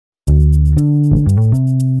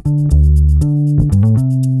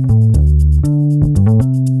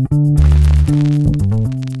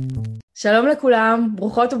שלום לכולם,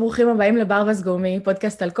 ברוכות וברוכים הבאים לבר וסגומי,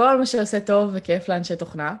 פודקאסט על כל מה שעושה טוב וכיף לאנשי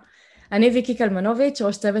תוכנה. אני ויקי קלמנוביץ',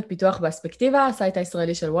 ראש צוות פיתוח בספקטיבה, הסייט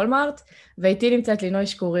הישראלי של וולמארט, ואיתי נמצאת לינוי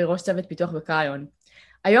שקורי, ראש צוות פיתוח בכלל.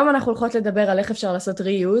 היום אנחנו הולכות לדבר על איך אפשר לעשות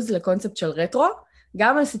reuse לקונספט של רטרו,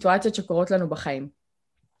 גם על סיטואציות שקורות לנו בחיים.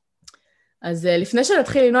 אז לפני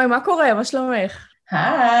שנתחיל, לינוי, מה קורה? מה שלומך?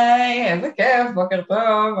 היי, איזה כיף, בוקר טוב,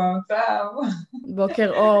 מה המצב?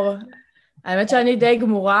 בוקר אור. האמת שאני די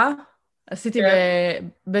גמורה, עשיתי כן.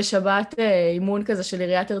 בשבת אימון כזה של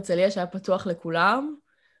עיריית הרצליה שהיה פתוח לכולם,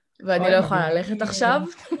 ואני אוי, לא יכולה ללכת עכשיו.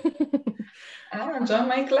 מגניב. ג'ון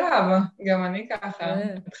מיי קלאב, גם אני ככה.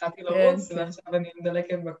 כן, התחלתי כן, לרוץ, כן. ועכשיו אני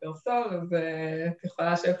מדלקת בקרסול, אז את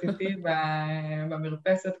יכולה לשבת איתי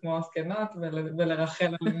במרפסת כמו הזקנות, ולרחל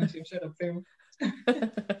על אנשים שרצים.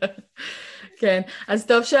 כן, אז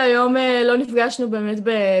טוב שהיום לא נפגשנו באמת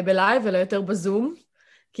בלייב, אלא יותר בזום,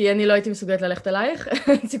 כי אני לא הייתי מסוגלת ללכת עלייך,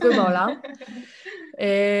 אין סיכוי בעולם.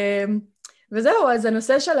 וזהו, אז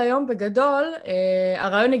הנושא של היום בגדול,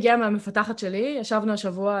 הרעיון הגיע מהמפתחת שלי, ישבנו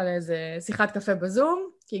השבוע על איזה שיחת קפה בזום,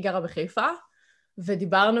 כי היא גרה בחיפה,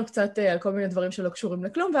 ודיברנו קצת על כל מיני דברים שלא קשורים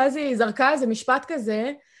לכלום, ואז היא זרקה איזה משפט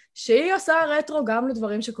כזה, שהיא עושה רטרו גם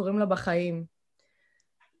לדברים שקורים לה בחיים.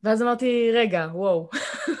 ואז אמרתי, רגע, וואו,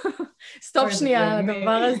 סטופ אוי, זה שנייה על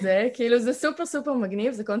הדבר גאוני. הזה, כאילו זה סופר סופר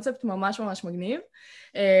מגניב, זה קונספט ממש ממש מגניב,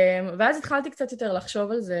 ואז התחלתי קצת יותר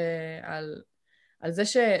לחשוב על זה, על זה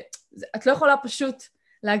שאת לא יכולה פשוט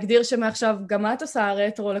להגדיר שמעכשיו גם את עושה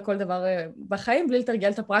רטרו לכל דבר בחיים, בלי לתרגל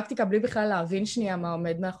את הפרקטיקה, בלי בכלל להבין שנייה מה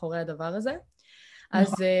עומד מאחורי הדבר הזה. נכון.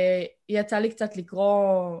 אז יצא לי קצת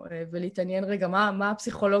לקרוא ולהתעניין רגע מה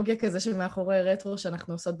הפסיכולוגיה כזה שמאחורי רטרו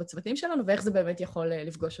שאנחנו עושות בצוותים שלנו, ואיך זה באמת יכול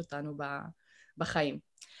לפגוש אותנו בחיים.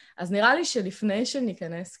 אז נראה לי שלפני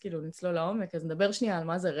שניכנס, כאילו נצלול לעומק, אז נדבר שנייה על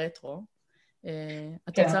מה זה רטרו.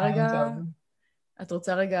 את כן, רוצה רעיון רגע... טוב. את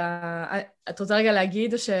רוצה רגע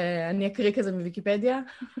להגיד או שאני אקריא כזה מוויקיפדיה?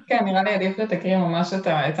 כן, נראה לי עדיף לתקריא ממש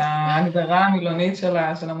את ההגדרה המילונית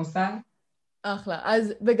של המושג. אחלה.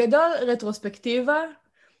 אז בגדול רטרוספקטיבה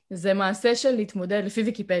זה מעשה של להתמודד, לפי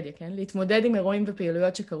ויקיפדיה, כן? להתמודד עם אירועים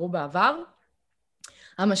ופעילויות שקרו בעבר.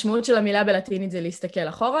 המשמעות של המילה בלטינית זה להסתכל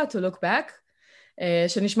אחורה, to look back,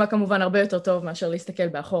 שנשמע כמובן הרבה יותר טוב מאשר להסתכל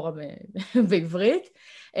באחורה בעברית.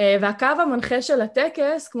 והקו המנחה של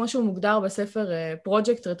הטקס, כמו שהוא מוגדר בספר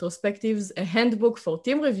Project Retrospectives, a Handbook for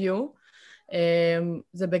Team Review,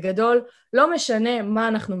 זה בגדול, לא משנה מה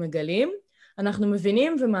אנחנו מגלים, אנחנו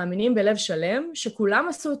מבינים ומאמינים בלב שלם שכולם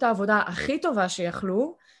עשו את העבודה הכי טובה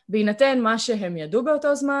שיכלו, בהינתן מה שהם ידעו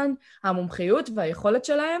באותו זמן, המומחיות והיכולת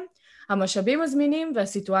שלהם, המשאבים הזמינים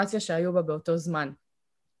והסיטואציה שהיו בה באותו זמן.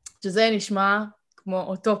 שזה נשמע כמו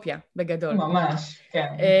אוטופיה בגדול. ממש, כן.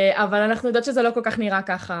 אבל אנחנו יודעות שזה לא כל כך נראה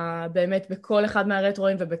ככה באמת בכל אחד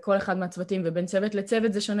מהרטרואים ובכל אחד מהצוותים, ובין צוות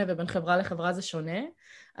לצוות זה שונה ובין חברה לחברה זה שונה.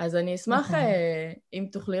 אז אני אשמח אם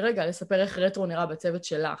תוכלי רגע לספר איך רטרו נראה בצוות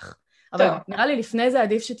שלך. אבל נראה לי לפני זה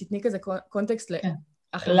עדיף שתתני כזה קונטקסט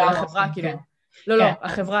לחברה, כאילו. לא,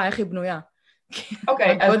 החברה, איך היא בנויה.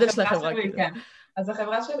 אוקיי, אז הגודל של החברה, שלי, כאילו. כן. אז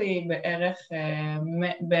החברה שלי היא בערך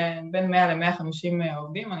בין 100 ל-150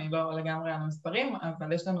 עובדים, אני לא לגמרי על המספרים,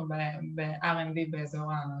 אבל יש לנו ב-R&D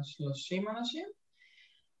באזור ה-30 אנשים.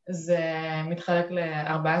 זה מתחלק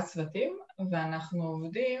ל4 צוותים, ואנחנו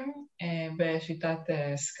עובדים בשיטת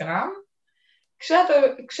סקראם,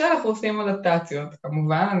 כשאנחנו עושים אדפטציות,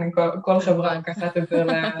 כמובן, כל חברה לקחת את זה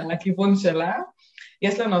לכיוון שלה.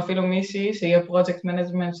 יש לנו אפילו מישהי שהיא הפרויקט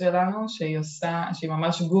מנג'מנט שלנו, שהיא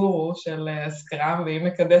ממש גורו של סקראם והיא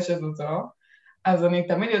מקדשת אותו, אז אני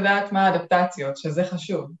תמיד יודעת מה האדפטציות, שזה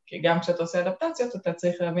חשוב, כי גם כשאתה עושה אדפטציות אתה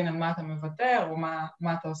צריך להבין על מה אתה מוותר או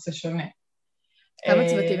מה אתה עושה שונה. כמה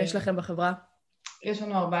צוותים יש לכם בחברה? יש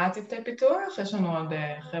לנו 4 צוותי פיתוח, יש לנו עוד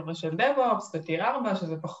חבר'ה של DevOps וטיר 4,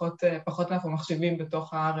 שזה פחות אנחנו מחשיבים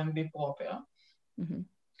בתוך ה-R&D פרופר.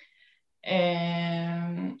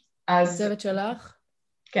 הצוות שלך?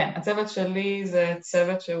 כן, הצוות שלי זה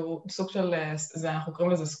צוות שהוא סוג של, אנחנו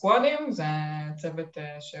קוראים לזה סקוואדים, זה צוות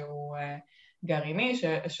שהוא גרעיני,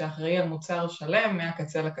 שאחראי על מוצר שלם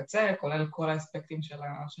מהקצה לקצה, כולל כל האספקטים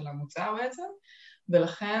של המוצר בעצם,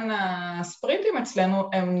 ולכן הספרינטים אצלנו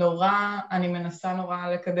הם אני מנסה נורא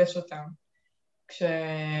לקדש אותם.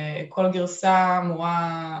 כשכל גרסה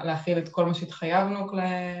אמורה להכיל את כל מה שהתחייבנו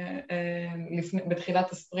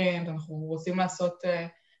בתחילת הספרינט, אנחנו רוצים לעשות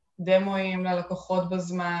דמואים ללקוחות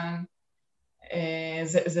בזמן,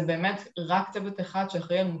 זה באמת רק צוות אחד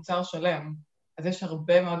שאחראי על מוצר שלם, אז יש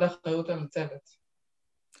הרבה מאוד אחריות על הצוות.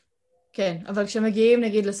 כן, אבל כשמגיעים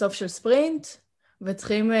נגיד לסוף של ספרינט,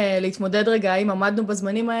 וצריכים להתמודד רגע אם עמדנו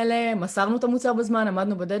בזמנים האלה, מסרנו את המוצר בזמן,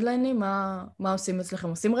 עמדנו בדדליינים, מה עושים אצלכם?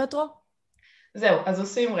 עושים רטרו? זהו, אז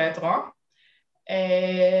עושים רטרו.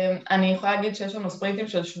 אני יכולה להגיד שיש לנו ספרינטים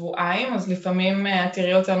של שבועיים, אז לפעמים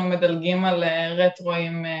תראי אותנו מדלגים על רטרו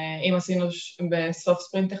אם עשינו בסוף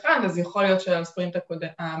ספרינט אחד, אז יכול להיות שעל ספרינט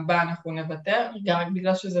הבא אנחנו נוותר, רק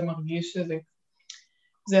בגלל שזה מרגיש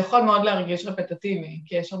זה יכול מאוד להרגיש רפטטיבי,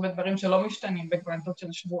 כי יש הרבה דברים שלא משתנים בקוונטות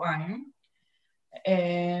של שבועיים,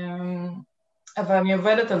 אבל אני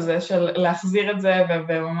עובדת על זה של להחזיר את זה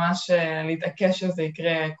וממש להתעקש שזה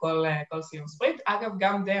יקרה כל סיום ספרינט. אגב,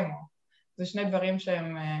 גם דמו. זה שני דברים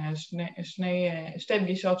שהם, שתי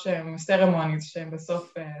פגישות שהן סרמוניז שהן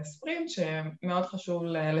בסוף ספרינט, שמאוד חשוב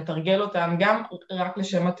לתרגל אותם, גם רק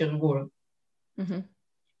לשם התרגול.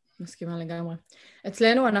 מסכימה לגמרי.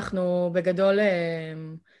 אצלנו אנחנו בגדול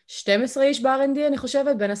 12 איש ב-R&D, אני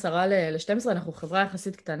חושבת, בין 10 ל-12, אנחנו חברה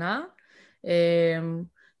יחסית קטנה,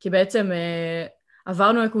 כי בעצם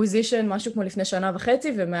עברנו אקוויזישן משהו כמו לפני שנה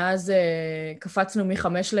וחצי, ומאז קפצנו מ-5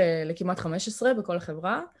 לכמעט 15 בכל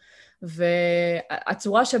החברה,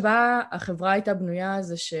 והצורה שבה החברה הייתה בנויה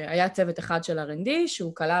זה שהיה צוות אחד של R&D,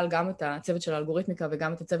 שהוא כלל גם את הצוות של האלגוריתמיקה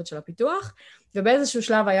וגם את הצוות של הפיתוח, ובאיזשהו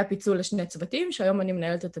שלב היה פיצול לשני צוותים, שהיום אני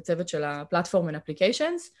מנהלת את הצוות של ה-Platform and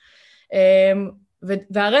Applications,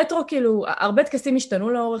 והרטרו, כאילו, הרבה טקסים השתנו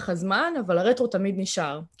לאורך הזמן, אבל הרטרו תמיד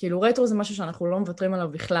נשאר. כאילו, רטרו זה משהו שאנחנו לא מוותרים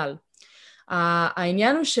עליו בכלל.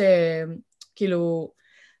 העניין הוא שכאילו,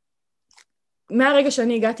 מהרגע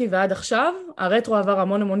שאני הגעתי ועד עכשיו, הרטרו עבר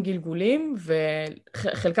המון גלגולים,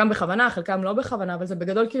 וחלקם בכוונה, חלקם לא בכוונה, אבל זה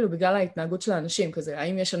בגדול כאילו בגלל ההתנהגות של האנשים, כזה,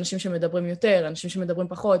 האם יש אנשים שמדברים יותר, אנשים שמדברים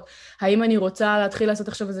פחות, האם אני רוצה להתחיל לעשות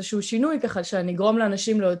עכשיו איזשהו שינוי, ככה שאני אגרום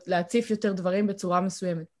לאנשים להציף יותר דברים בצורה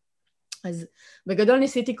מסוימת. אז בגדול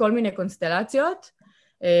ניסיתי כל מיני קונסטלציות,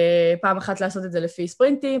 פעם אחת לעשות את זה לפי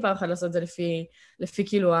ספרינטים, פעם אחת לעשות את זה לפי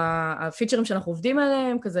כאילו הפיצ'רים שאנחנו עובדים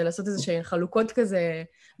עליהם, כזה לעשות איזושהי חלוקות כזה,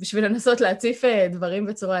 בשביל לנסות להציף דברים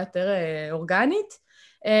בצורה יותר אורגנית,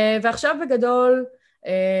 ועכשיו בגדול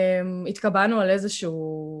התקבענו על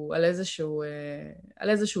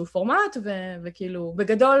איזשהו פורמט, וכאילו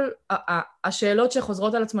בגדול השאלות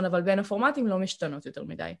שחוזרות על עצמן אבל בין הפורמטים לא משתנות יותר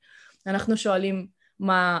מדי. אנחנו שואלים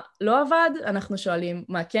מה לא עבד, אנחנו שואלים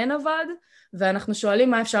מה כן עבד, ואנחנו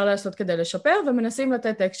שואלים מה אפשר לעשות כדי לשפר, ומנסים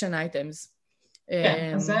לתת action items.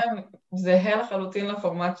 כן, אז זה זהה לחלוטין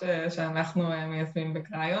לפורמט שאנחנו מיישמים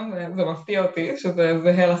בקריון, וזה מפתיע אותי שזה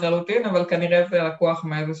זהה לחלוטין, אבל כנראה זה לקוח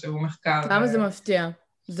מאיזשהו מחקר. למה זה מפתיע?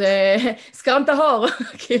 זה סקרם טהור.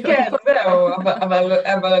 כן, זהו,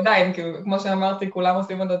 אבל עדיין, כמו שאמרתי, כולם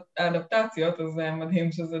עושים אדפטציות, אז זה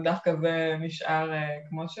מדהים שזה דווקא זה נשאר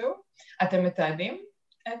כמו שהוא. אתם מתעדים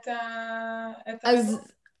את אז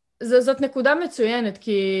זאת נקודה מצוינת,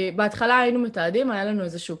 כי בהתחלה היינו מתעדים, היה לנו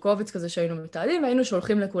איזשהו קובץ כזה שהיינו מתעדים, והיינו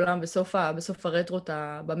שולחים לכולם בסוף הרטרות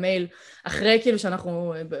במייל, אחרי כאילו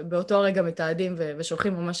שאנחנו באותו הרגע מתעדים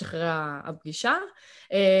ושולחים ממש אחרי הפגישה.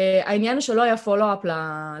 העניין הוא שלא היה פולו-אפ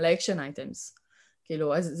לאקשן אייטמס.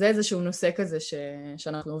 כאילו, אז זה איזשהו נושא כזה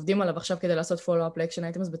שאנחנו עובדים עליו עכשיו כדי לעשות פולו-אפ לאקשן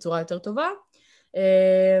אייטמס בצורה יותר טובה.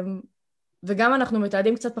 וגם אנחנו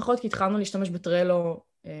מתעדים קצת פחות, כי התחלנו להשתמש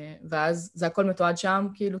בטרלו, ואז זה הכל מתועד שם,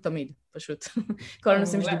 כאילו תמיד, פשוט. כל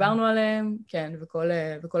הנושאים שדיברנו עליהם, כן,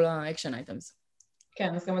 וכל האקשן אייטמס.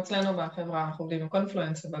 כן, אז גם אצלנו בחברה אנחנו עובדים עם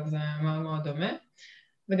קונפלואנס, אבל זה מאוד מאוד דומה.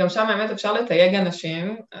 וגם שם באמת אפשר לתייג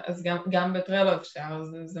אנשים, אז גם בטרלו אפשר,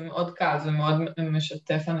 זה מאוד קל, זה מאוד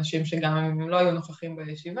משתף אנשים שגם אם הם לא היו נוכחים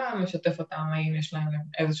בישיבה, משתף אותם האם יש להם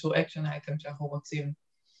איזשהו אקשן אייטם שאנחנו רוצים.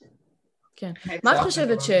 כן.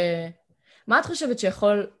 מה את חושבת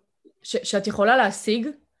שאת יכולה להשיג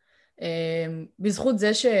בזכות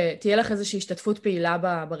זה שתהיה לך איזושהי השתתפות פעילה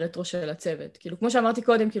ברטרו של הצוות? כאילו, כמו שאמרתי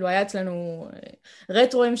קודם, כאילו היה אצלנו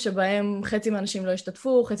רטרואים שבהם חצי מהאנשים לא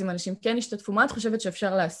השתתפו, חצי מהאנשים כן השתתפו. מה את חושבת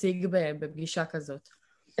שאפשר להשיג בפגישה כזאת?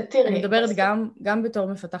 תראי, אני מדברת גם בתור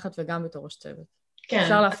מפתחת וגם בתור ראש צוות. כן,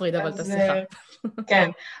 אפשר להפריד אבל את השיחה. כן,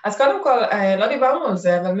 אז קודם כל, לא דיברנו על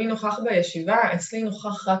זה, אבל מי נוכח בישיבה? אצלי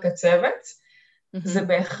נוכח רק הצוות. זה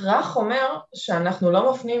בהכרח אומר שאנחנו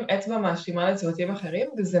לא מפנים אצבע מאשימה לצוותים אחרים,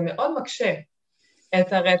 וזה מאוד מקשה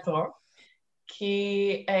את הרטרו,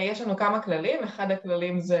 כי יש לנו כמה כללים. אחד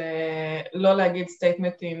הכללים זה לא להגיד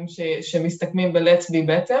סטייטמנטים שמסתכמים ב-let's be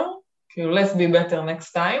better, כאילו let's be better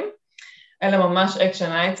next time, אלא ממש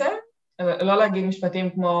action item, לא להגיד משפטים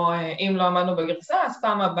כמו אם לא עמדנו בגרסה, אז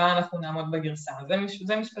פעם הבאה אנחנו נעמוד בגרסה.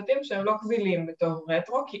 זה משפטים שהם לא קבילים בתור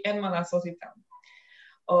רטרו, כי אין מה לעשות איתם.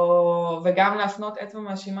 וגם להפנות אצבע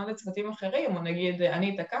מאשימה לצוותים אחרים, או נגיד,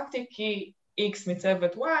 אני התעכבתי כי X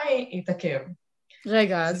מצוות Y יתעכב.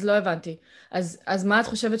 רגע, אז לא הבנתי. אז מה את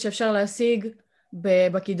חושבת שאפשר להשיג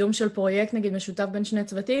בקידום של פרויקט, נגיד, משותף בין שני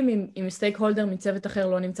צוותים, אם סטייק הולדר מצוות אחר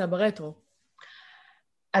לא נמצא ברטרו?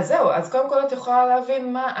 אז זהו, אז קודם כל את יכולה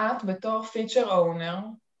להבין מה את בתור פיצ'ר אונר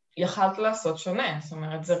יכלת לעשות שונה. זאת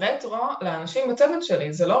אומרת, זה רטרו לאנשים בצוות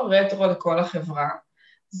שלי, זה לא רטרו לכל החברה,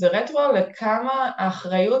 זה רטרו לכמה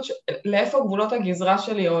האחריות, לאיפה גבולות הגזרה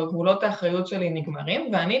שלי או גבולות האחריות שלי נגמרים,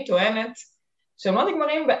 ואני טוענת שהם לא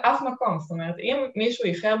נגמרים באף מקום. זאת אומרת, אם מישהו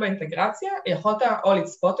איחר באינטגרציה, יכולת או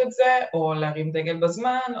לצפות את זה, או להרים דגל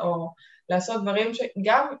בזמן, או לעשות דברים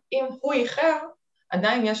שגם אם הוא איחר,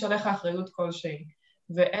 עדיין יש עליך אחריות כלשהי.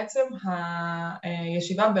 ועצם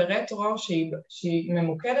הישיבה ברטרו, שהיא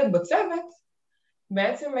ממוקדת בצוות,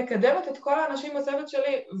 בעצם מקדמת את כל האנשים בצוות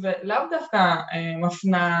שלי, ולאו דווקא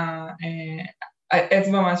מפנה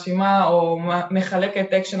אצבע מאשימה, או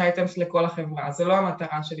מחלקת אקשן אייטמס לכל החברה. זה לא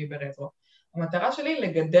המטרה שלי ברטרו. המטרה שלי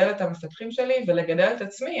לגדל את המפתחים שלי, ולגדל את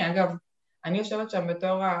עצמי. אגב, אני יושבת שם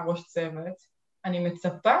בתור הראש צוות, אני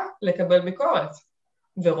מצפה לקבל ביקורת,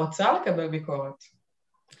 ורוצה לקבל ביקורת.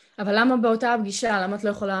 אבל למה באותה הפגישה, למה את לא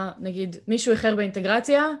יכולה, נגיד, מישהו איחר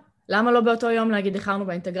באינטגרציה, למה לא באותו יום להגיד איחרנו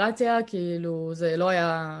באינטגרציה, כאילו זה לא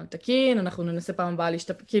היה תקין, אנחנו ננסה פעם הבאה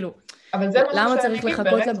להשתפר, כאילו, למה צריך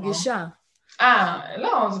לחכות לפגישה?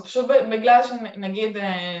 לא, זה פשוט בגלל שנגיד,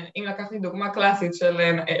 אם לקחתי דוגמה קלאסית של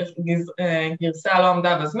גרסה לא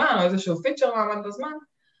עמדה בזמן, או איזשהו פיצ'ר לא עמד בזמן,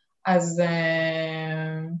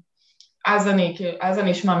 אז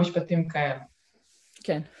אני אשמע משפטים כאלה.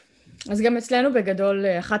 כן. אז גם אצלנו בגדול,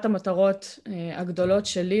 אחת המטרות הגדולות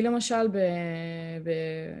שלי למשל,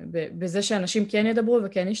 בזה שאנשים כן ידברו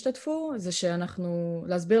וכן ישתתפו, זה שאנחנו,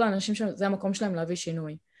 להסביר לאנשים שזה המקום שלהם להביא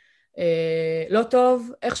שינוי. לא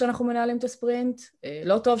טוב איך שאנחנו מנהלים את הספרינט,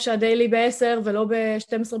 לא טוב שהדיילי ב-10 ולא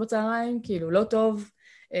ב-12 בצהריים, כאילו לא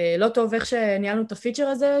טוב איך שניהלנו את הפיצ'ר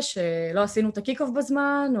הזה, שלא עשינו את הקיק-אוף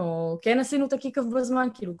בזמן, או כן עשינו את הקיק-אוף בזמן,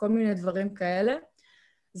 כאילו כל מיני דברים כאלה.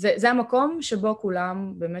 זה המקום שבו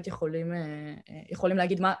כולם באמת יכולים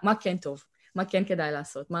להגיד מה כן טוב, מה כן כדאי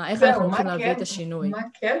לעשות, איך אנחנו הולכים להביא את השינוי. מה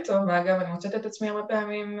כן טוב, ואגב, אני מוצאת את עצמי הרבה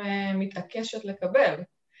פעמים מתעקשת לקבל,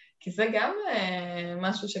 כי זה גם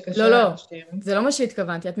משהו שקשה להשאיר. לא, זה לא מה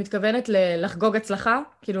שהתכוונתי, את מתכוונת לחגוג הצלחה,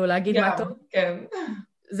 כאילו להגיד מה טוב? כן.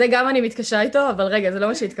 זה גם אני מתקשה איתו, אבל רגע, זה לא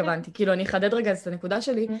מה שהתכוונתי, כאילו אני אחדד רגע את הנקודה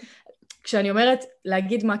שלי, כשאני אומרת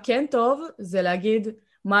להגיד מה כן טוב, זה להגיד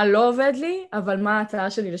מה לא עובד לי, אבל מה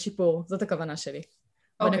ההצעה שלי לשיפור, זאת הכוונה שלי,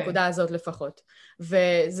 בנקודה הזאת לפחות.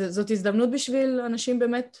 וזאת הזדמנות בשביל אנשים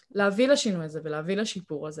באמת להביא לשינוי הזה ולהביא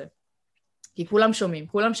לשיפור הזה. כי כולם שומעים,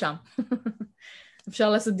 כולם שם. אפשר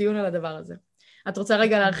לעשות דיון על הדבר הזה. את רוצה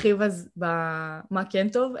רגע להרחיב אז במה כן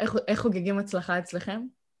טוב? איך חוגגים הצלחה אצלכם?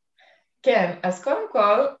 כן, אז קודם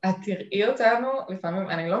כל, את תראי אותנו, לפעמים,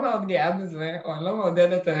 אני לא מאוד גאה בזה, או אני לא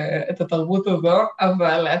מעודדת את התרבות הזו,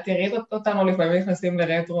 אבל את תראי אותנו לפעמים נכנסים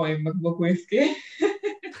לרטרו עם בקבוק וויסקי.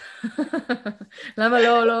 למה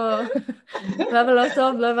לא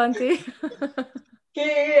טוב? לא הבנתי. כי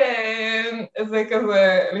זה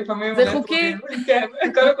כזה, לפעמים... זה חוקי. כן,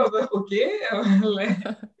 קודם כל זה חוקי,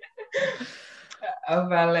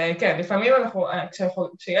 אבל כן, לפעמים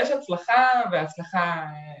כשיש הצלחה,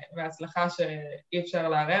 והצלחה שאי אפשר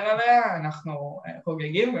לערער עליה, אנחנו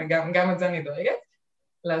חוגגים, וגם את זה אני דואגת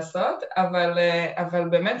לעשות, אבל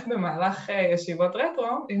באמת במהלך ישיבות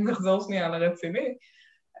רטרו, אם נחזור שנייה לרציני,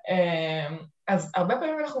 אז הרבה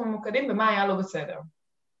פעמים אנחנו ממוקדים במה היה לא בסדר.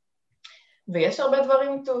 ויש הרבה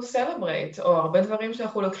דברים to celebrate, או הרבה דברים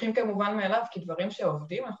שאנחנו לוקחים כמובן מאליו, כי דברים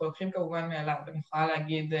שעובדים אנחנו לוקחים כמובן מאליו. אני יכולה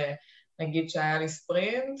נגיד שהיה לי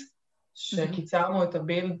ספרינט, שקיצרנו את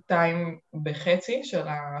הבילד טיים בחצי של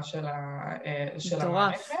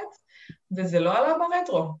המערכת, וזה לא עלה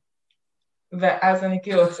ברטרו. ואז אני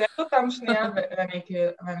כאילו עוצרת אותם שנייה, ואני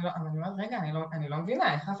אומרת, רגע, אני לא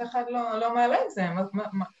מבינה, איך אף אחד לא מעלה את זה,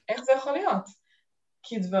 איך זה יכול להיות?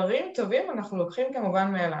 כי דברים טובים אנחנו לוקחים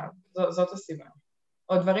כמובן מאליו, זאת הסיבה.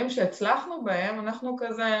 או דברים שהצלחנו בהם, אנחנו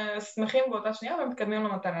כזה שמחים באותה שנייה ומתקדמים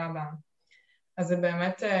למטרה הבאה. אז זה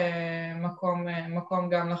באמת מקום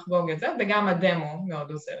גם לחגוג את זה, וגם הדמו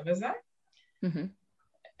מאוד עוזר לזה.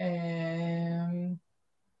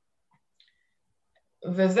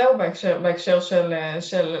 וזהו בהקשר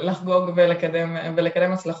של לחגוג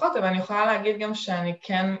ולקדם הצלחות, אבל אני יכולה להגיד גם שאני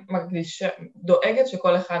כן דואגת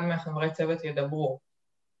שכל אחד מהחברי צוות ידברו.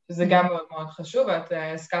 זה גם מאוד מאוד חשוב, ואת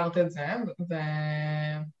הזכרת את זה,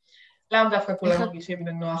 ולאו דווקא כולם מרגישים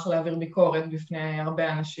בנוח להעביר ביקורת בפני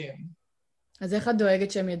הרבה אנשים. אז איך את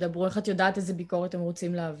דואגת שהם ידברו? איך את יודעת איזה ביקורת הם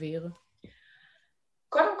רוצים להעביר?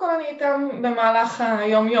 קודם כל אני איתם במהלך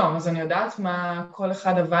היום-יום, אז אני יודעת מה כל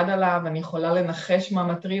אחד עבד עליו, אני יכולה לנחש מה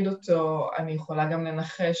מטריד אותו, אני יכולה גם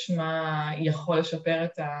לנחש מה יכול לשפר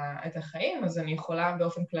את החיים, אז אני יכולה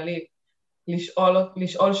באופן כללי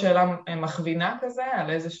לשאול שאלה מכווינה כזה, על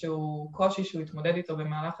איזשהו קושי שהוא יתמודד איתו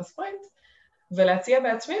במהלך הספרינט, ולהציע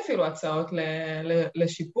בעצמי אפילו הצעות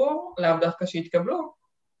לשיפור, לאו דווקא שהתקבלו,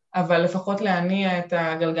 אבל לפחות להניע את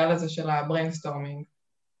הגלגל הזה של הבריינסטורמינג.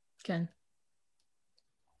 כן.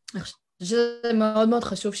 אני חושבת שזה מאוד מאוד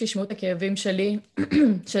חשוב שישמעו את הכאבים שלי,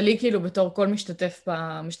 שלי כאילו בתור כל משתתף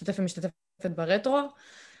ומשתתפת ברטרו,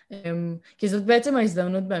 כי זאת בעצם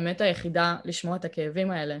ההזדמנות באמת היחידה לשמוע את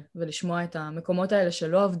הכאבים האלה, ולשמוע את המקומות האלה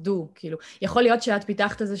שלא עבדו, כאילו, יכול להיות שאת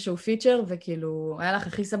פיתחת איזשהו פיצ'ר, וכאילו, היה לך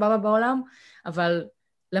הכי סבבה בעולם, אבל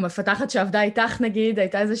למפתחת שעבדה איתך נגיד,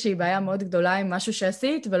 הייתה איזושהי בעיה מאוד גדולה עם משהו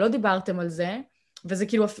שעשית, ולא דיברתם על זה, וזה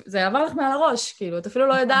כאילו, זה עבר לך מעל הראש, כאילו, את אפילו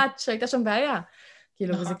לא יודעת שהייתה שם בעיה,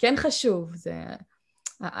 כאילו, וזה כן חשוב,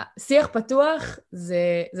 שיח פתוח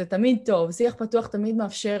זה תמיד טוב, שיח פתוח תמיד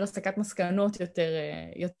מאפשר הסקת מסקנות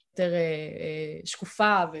יותר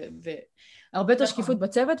שקופה, והרבה יותר שקיפות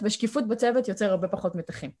בצוות, ושקיפות בצוות יוצר הרבה פחות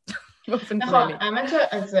מתחים. נכון, האמת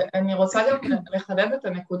שאני רוצה גם לחדד את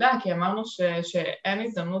הנקודה, כי אמרנו שאין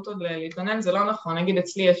הזדמנות עוד להתלונן, זה לא נכון, נגיד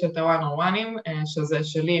אצלי יש את הוואן-און-וואנים, שזה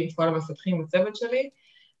שלי עם כל המפתחים בצוות שלי,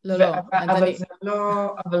 אבל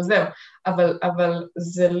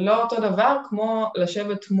זה לא אותו דבר כמו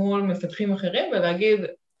לשבת מול מפתחים אחרים ולהגיד,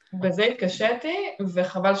 בזה התקשיתי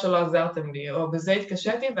וחבל שלא עזרתם לי, או בזה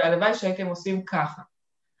התקשיתי והלוואי שהייתם עושים ככה.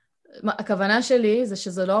 הכוונה שלי זה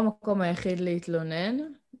שזה לא המקום היחיד להתלונן,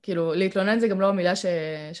 כאילו להתלונן זה גם לא המילה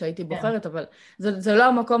שהייתי בוחרת, אבל זה לא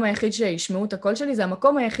המקום היחיד שישמעו את הקול שלי, זה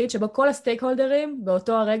המקום היחיד שבו כל הסטייק הולדרים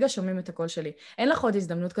באותו הרגע שומעים את הקול שלי. אין לך עוד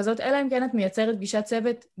הזדמנות כזאת, אלא אם כן את מייצרת פגישת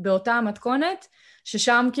צוות באותה המתכונת,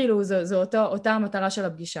 ששם כאילו זו אותה המטרה של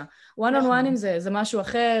הפגישה. one on one זה משהו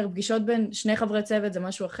אחר, פגישות בין שני חברי צוות זה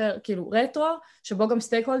משהו אחר, כאילו רטרו, שבו גם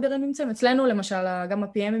סטייק הולדרים נמצאים, אצלנו למשל גם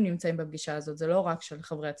ה-PMים נמצאים בפגישה הזאת, זה לא רק של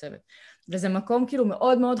חברי הצוות. וזה מקום כאילו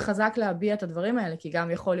מאוד מאוד חזק להביע את הדברים האלה, כי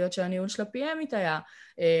גם יכול להיות שהניהול של ה-PMית היה,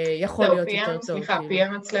 יכול להיות יותר טוב. סליחה,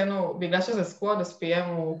 PM אצלנו, בגלל שזה סקוואד, אז PM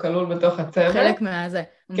הוא כלול בתוך הצוות. חלק מהזה.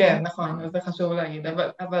 כן, נכון, זה חשוב להגיד,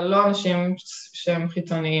 אבל לא אנשים שהם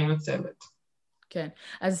חיצוניים לצוות. כן,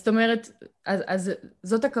 אז זאת אומרת, אז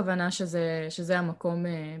זאת הכוונה שזה המקום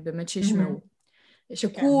באמת שישמעו,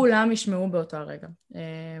 שכולם ישמעו באותו הרגע,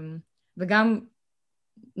 וגם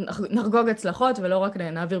נחגוג הצלחות ולא רק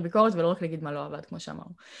נעביר ביקורת ולא רק להגיד מה לא עבד, כמו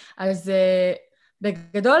שאמרנו. אז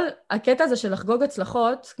בגדול, הקטע הזה של לחגוג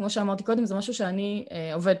הצלחות, כמו שאמרתי קודם, זה משהו שאני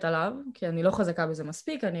עובדת עליו, כי אני לא חזקה בזה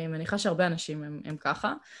מספיק, אני מניחה שהרבה אנשים הם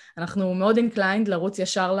ככה. אנחנו מאוד אינקליינד לרוץ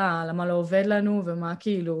ישר למה לא עובד לנו, ומה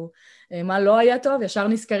כאילו, מה לא היה טוב, ישר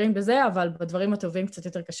נזכרים בזה, אבל בדברים הטובים קצת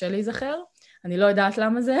יותר קשה להיזכר. אני לא יודעת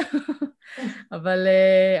למה זה,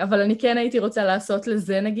 אבל אני כן הייתי רוצה לעשות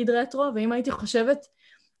לזה נגיד רטרו, ואם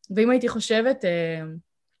הייתי חושבת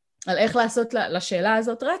על איך לעשות לשאלה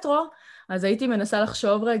הזאת רטרו, אז הייתי מנסה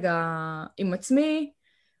לחשוב רגע עם עצמי,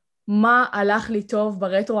 מה הלך לי טוב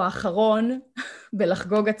ברטרו האחרון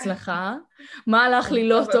בלחגוג הצלחה, מה הלך לי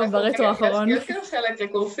לא טוב ברטרו האחרון. יש כאן חלק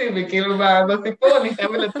רקורסיבי, כאילו בסיפור אני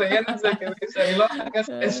חייבת לציין את זה, כדי שאני לא אחר כך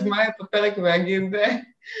אשמע את הפרק ואגיד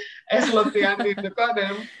איך לא ציינתי את זה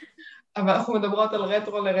קודם, אבל אנחנו מדברות על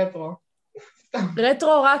רטרו לרטרו.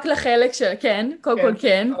 רטרו רק לחלק של, כן, קודם כל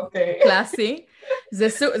כן, קלאסי.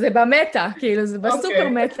 זה במטה, כאילו, זה בסופר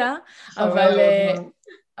מטה,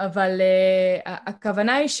 אבל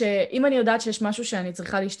הכוונה היא שאם אני יודעת שיש משהו שאני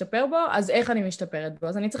צריכה להשתפר בו, אז איך אני משתפרת בו?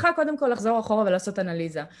 אז אני צריכה קודם כל לחזור אחורה ולעשות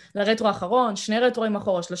אנליזה. לרטרו האחרון, 2 רטרואים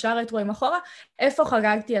אחורה, 3 רטרואים אחורה, איפה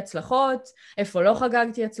חגגתי הצלחות, איפה לא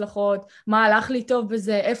חגגתי הצלחות, מה הלך לי טוב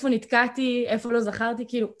בזה, איפה נתקעתי, איפה לא זכרתי,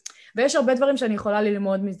 כאילו, ויש הרבה דברים שאני יכולה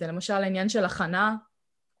ללמוד מזה, למשל העניין של הכנה,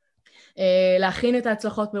 להכין את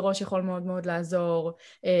ההצלחות מראש יכול מאוד מאוד לעזור,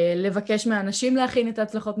 לבקש מהאנשים להכין את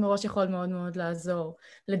ההצלחות מראש יכול מאוד מאוד לעזור,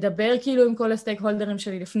 לדבר כאילו עם כל הסטייק הולדרים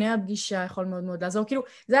שלי לפני הפגישה יכול מאוד מאוד לעזור, כאילו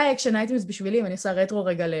זה האקשן אייטמס בשבילי, ואני עושה רטרו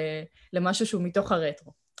רגע למשהו שהוא מתוך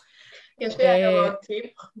הרטרו. יש לי עוד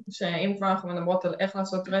טיפ, שאם כבר אנחנו מדברות על איך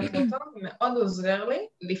לעשות רטרו טוב, מאוד עוזר לי,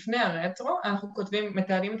 לפני הרטרו, אנחנו כותבים,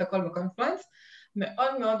 מתעדים את הכל בקונפלנס,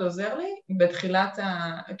 מאוד מאוד עוזר לי בתחילת,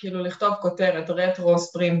 כאילו לכתוב כותרת, רטרו,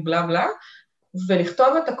 ספרינט, בלה בלה,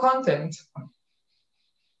 ולכתוב את הקונטנט.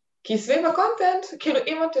 כי סביב הקונטנט, כאילו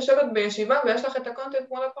אם את יושבת בישיבה ויש לך את הקונטנט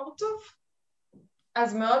מול הפרצוף,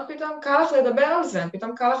 אז מאוד פתאום קל לך לדבר על זה,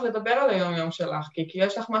 פתאום קל לך לדבר על היום-יום שלך, כי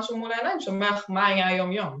יש לך משהו מול העיניים שאומר לך מה היה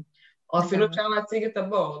היום-יום, או אפילו אפשר להציג את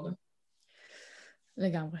הבורד.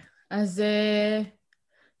 לגמרי. אז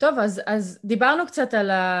טוב, אז דיברנו קצת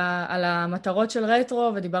על המטרות של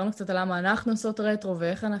רטרו, ודיברנו קצת על למה אנחנו עושות רטרו,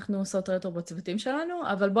 ואיך אנחנו עושות רטרו בצוותים שלנו,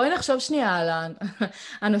 אבל בואי נחשוב שנייה על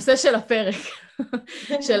הנושא של הפרק,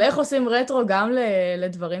 של איך עושים רטרו גם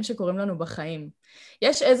לדברים שקורים לנו בחיים.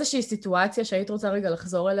 יש איזושהי סיטואציה שהיית רוצה רגע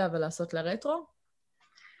לחזור אליה ולעשות לרטרו?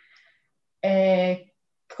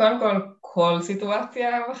 קודם כל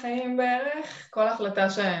סיטואציה בחיים בערך, כל החלטה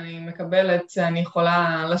שאני מקבלת, שאני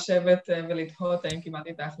יכולה לשבת ולתהות האם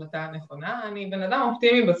קיבלתי את ההחלטה הנכונה. אני בן אדם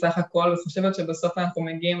אופטימי בסך הכל, וחושבת שבסוף אנחנו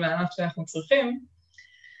מגיעים לאן שאנחנו צריכים,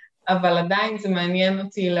 אבל עדיין זה מעניין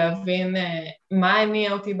אותי להבין מה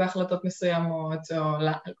הניע אותי בהחלטות מסוימות, או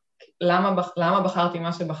למה בחרתי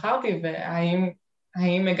מה שבחרתי,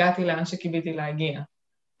 והאם הגעתי לאן שקיוויתי להגיע.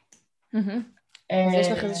 אז יש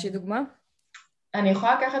לך איזושהי דוגמה? אני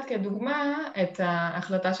יכולה לקחת כדוגמה את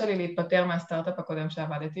ההחלטה שלי להתפטר מהסטארט-אפ הקודם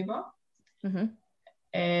שעבדתי בו,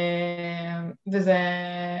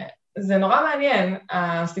 וזה נורא מעניין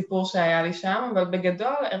הסיפור שהיה לי שם, אבל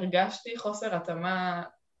בגדול הרגשתי חוסר התאמה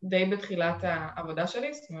די בתחילת העבודה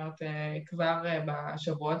שלי, זאת אומרת כבר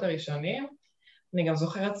בשבועות הראשונים. אני גם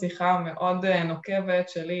זוכרת שיחה מאוד נוקבת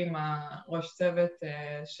שלי עם הראש צוות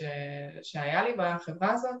שהיה לי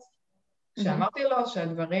בחברה הזאת, שאמרתי לו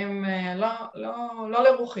שהדברים לא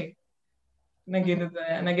לרוחי.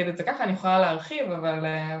 נגיד את זה ככה, אני יכולה להרחיב, אבל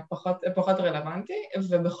פחות רלוונטי,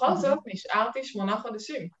 ובכל זאת נשארתי 8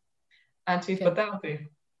 חודשים עד שהתפטרתי.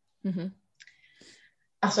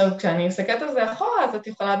 עכשיו, כשאני מסתכלת על זה אחורה, אז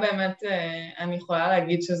אני יכולה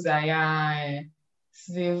להגיד שזה היה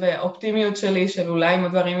סביב אופטימיות שלי, של אולי אם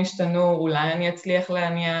הדברים ישתנו, אולי אני אצליח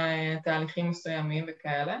להניע תהליכים מסוימים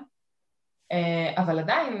וכאלה. אבל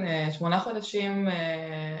עדיין, 8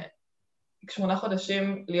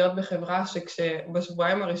 חודשים להיות בחברה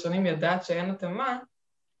שכשבשבועיים הראשונים ידעת שאין התאמה,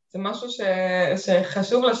 זה משהו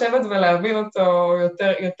שחשוב לשבת ולהבין אותו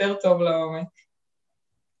יותר טוב לעומק.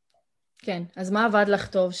 כן, אז מה עבד לך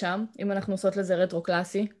טוב שם, אם אנחנו עושות לזה רטרו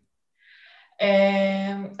קלאסי?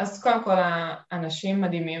 אז קודם כל, האנשים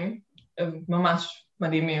מדהימים, ממש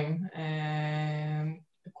מדהימים.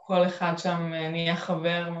 כל אחד שם נהיה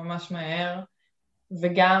חבר ממש מהר,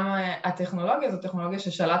 וגם הטכנולוגיה זו טכנולוגיה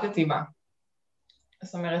ששלטתי בה.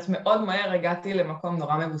 זאת אומרת, מאוד מהר הגעתי למקום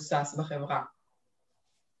נורא מבוסס בחברה.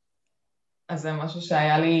 אז זה משהו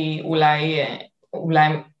שהיה לי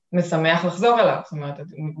אולי משמח לחזור אליו. זאת אומרת, את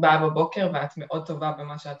באה בבוקר ואת מאוד טובה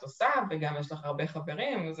במה שאת עושה, וגם יש לך הרבה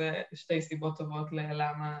חברים, וזה 2 סיבות טובות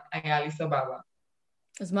ללמה היה לי סבבה.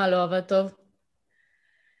 אז מה לא עבד טוב?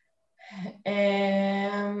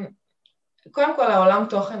 קודם כל, העולם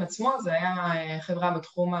תוכן עצמו, זה היה חברה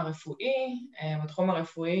בתחום הרפואי, בתחום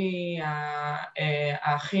הרפואי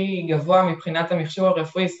הכי גבוה מבחינת המכשור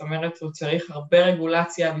הרפואי, זאת אומרת, הוא צריך הרבה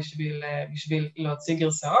רגולציה בשביל להוציא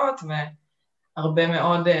גרסאות, והרבה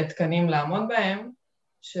מאוד תקנים לעמוד בהם,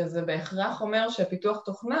 שזה בהכרח אומר שפיתוח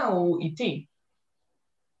תוכנה הוא איטי.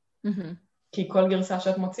 כי כל גרסה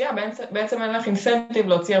שאת מוציאה, בעצם אין לך אינסנטיב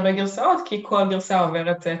להוציא הרבה גרסאות, כי כל גרסה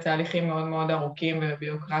עוברת תהליכים מאוד מאוד ארוכים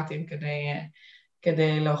וביוקרטיים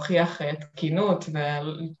כדי להוכיח תקינות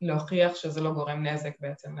ולהוכיח שזה לא גורם נזק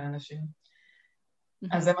בעצם לאנשים.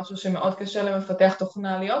 אז זה משהו שמאוד קשה למפתח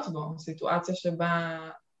תוכנה להיות בו, סיטואציה שבה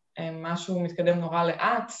משהו מתקדם נורא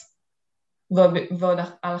לאט, ועוד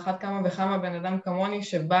על אחת כמה וכמה בן אדם כמוני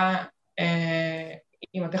שבא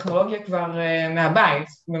עם הטכנולוגיה כבר מהבית,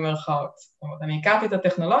 במרכאות. זאת אומרת, אני הכרתי את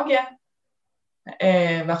הטכנולוגיה,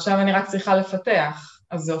 ועכשיו אני רק צריכה לפתח,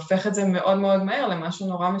 אז זה הופך את זה מאוד מאוד מהר למשהו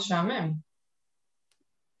נורא משעמם.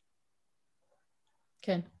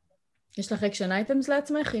 כן. יש לך אקשן אייטמס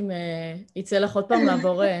לעצמך, אם יצא לך עוד פעם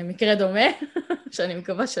לעבור מקרה דומה, שאני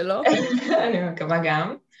מקווה שלא? אני מקווה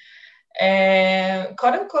גם.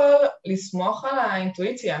 קודם כל, לסמוך על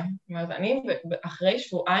האינטואיציה. זאת אומרת, אני אחרי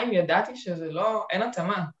שבועיים ידעתי שזה לא, אין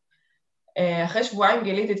התאמה. אחרי שבועיים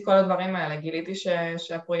גיליתי את כל הדברים האלה, גיליתי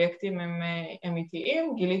שהפרויקטים הם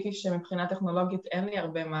איטיים, גיליתי שמבחינה טכנולוגית אין לי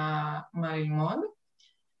הרבה מה ללמוד.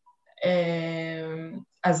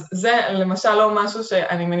 אז זה למשל לא משהו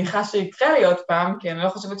שאני מניחה שיקרה לי עוד פעם, כי אני לא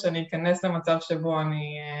חושבת שאני אכנס למצב שבו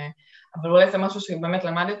אבל אולי זה משהו שבאמת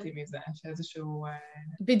למדתי מזה, שאיזשהו...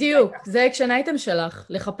 בדיוק, זה אקשן אייטם שלך,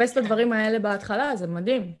 לחפש את הדברים האלה בהתחלה, זה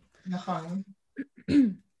מדהים. נכון.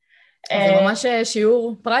 זה ממש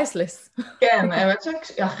שיעור פרייסלס. כן, האמת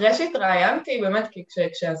שאחרי שהתראיינתי, באמת, כי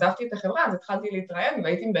כשעזבתי את החברה, אז התחלתי להתראיין,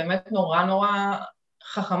 והייתי באמת נורא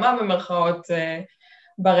חכמה במרכאות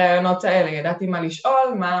ברעיונות האלה. ידעתי מה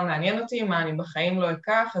לשאול, מה מעניין אותי, מה אני בחיים לא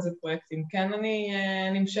אקח, איזה פרויקטים כן אני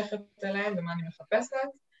נמשכת אליהם ומה אני מחפשת.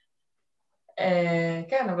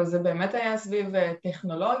 כן, אבל זה באמת היה סביב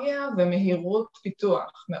טכנולוגיה ומהירות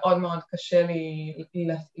פיתוח. מאוד מאוד קשה לי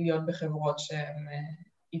להיות בחברות שהן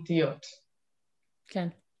איטיות. כן.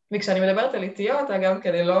 וכשאני מדברת על איטיות, אגב,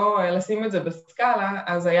 כדי לא לשים את זה בסקאלה,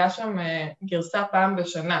 אז היה שם גרסה פעם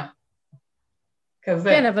בשנה. כזה.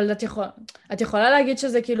 כן, אבל את יכולה להגיד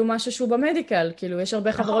שזה כאילו משהו שהוא במדיקל, כאילו יש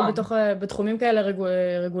הרבה חברות בתחומים כאלה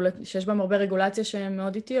שיש בהם הרבה רגולציה שהן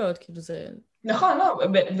מאוד איטיות, כאילו זה... נכון, לא,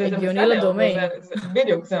 וזה הגיוני בסדר, לדומיין.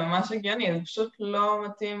 בדיוק, זה ממש הגיוני, זה פשוט לא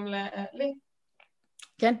מתאים לי.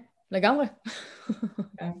 כן, לגמרי.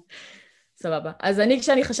 כן. סבבה. אז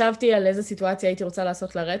כשאני חשבתי על איזה סיטואציה הייתי רוצה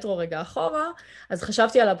לעשות לרטרו רגע אחורה, אז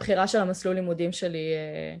חשבתי על הבחירה של המסלול לימודים שלי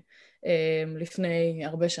לפני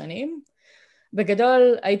הרבה שנים.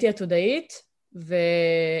 בגדול הייתי עתודאית,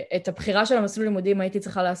 ואת הבחירה של המסלול לימודים הייתי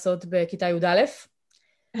צריכה לעשות בכיתה י"א.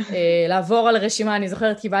 לעבור על רשימה, אני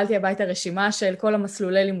זוכרת, קיבלתי הביתה רשימה של כל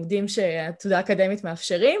המסלולי לימודים שהעתודה האקדמית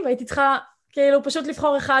מאפשרים, והייתי צריכה כאילו פשוט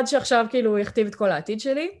לבחור אחד שעכשיו כאילו יכתיב את כל העתיד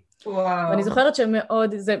שלי. וואו. ואני זוכרת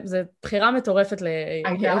שמאוד, זו בחירה מטורפת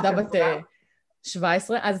לילדה בת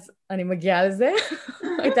 17, אז אני מגיעה לזה.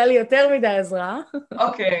 הייתה לי יותר מדי עזרה.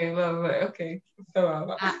 אוקיי,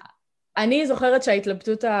 סבבה. אני זוכרת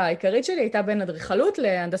שההתלבטות העיקרית שלי הייתה בין אדריכלות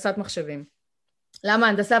להנדסת מחשבים. למה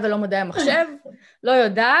הנדסה ולא מדעי המחשב? לא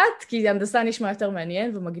יודעת, כי הנדסה נשמע יותר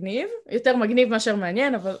מעניין ומגניב. יותר מגניב מאשר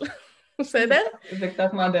מעניין, אבל בסדר. זה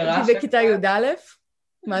קצת מהדרשה. כי בכיתה י"א.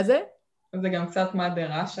 מה זה? זה גם קצת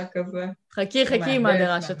מהדרשה כזה. חכי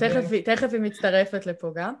מהדרשה, תכף היא מצטרפת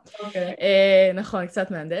לפה גם. אוקיי. נכון,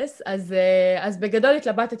 קצת מהנדס. אז בגדול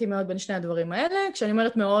התלבטתי מאוד בין שני הדברים האלה. כשאני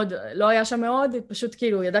אומרת מאוד, לא היה שם מאוד, פשוט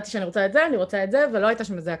כאילו ידעתי שאני רוצה את זה, אני רוצה את זה, ולא הייתה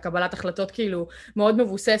שם איזה קבלת החלטות כאילו מאוד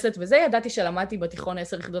מבוססת וזה. ידעתי שלמדתי בתיכון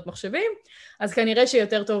 10 יחידות מחשבים, אז כנראה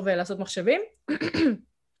שיותר טוב לעשות מחשבים.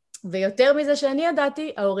 ויותר מזה שאני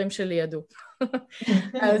ידעתי, ההורים שלי ידעו.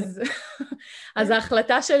 אז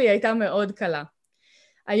ההחלטה שלי הייתה מאוד קלה.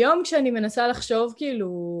 היום כשאני מנסה לחשוב,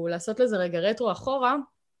 כאילו, לעשות לזה רגע רטרו אחורה,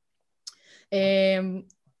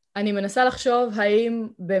 אני מנסה לחשוב האם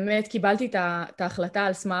באמת קיבלתי את ההחלטה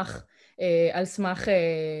על סמך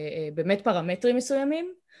באמת פרמטרים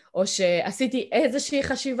מסוימים, או שעשיתי איזושהי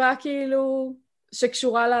חשיבה כאילו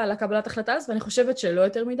שקשורה לקבלת החלטה הזאת, ואני חושבת שלא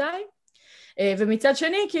יותר מדי. ומצד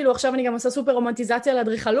שני, כאילו עכשיו אני גם עושה סופר רומנטיזציה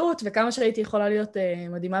לאדריכלות, וכמה שהייתי יכולה להיות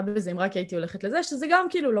מדהימה בזה אם רק הייתי הולכת לזה, שזה גם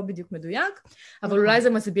כאילו לא בדיוק מדויק, אבל אולי זה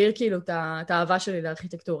מסביר כאילו את האהבה שלי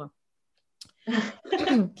לארכיטקטורה.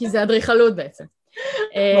 כי זה אדריכלות בעצם.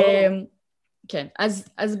 כן,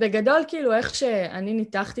 אז בגדול כאילו איך שאני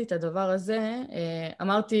ניתחתי את הדבר הזה,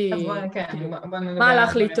 אמרתי, מה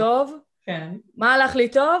הלך לי טוב? כן. מה הלך לי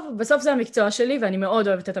טוב? בסוף זה המקצוע שלי, ואני מאוד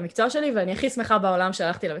אוהבת את המקצוע שלי, ואני הכי שמחה בעולם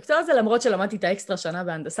שהלכתי למקצוע הזה, למרות שלמדתי את האקסטרה שנה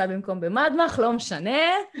בהנדסה במקום במדמח, לא משנה,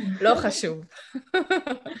 לא חשוב.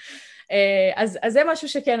 אז זה משהו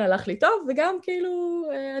שכן הלך לי טוב, וגם כאילו,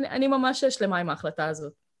 אני ממש שלמה עם ההחלטה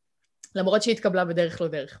הזאת, למרות שהיא התקבלה בדרך לא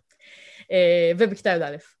דרך, ובכיתה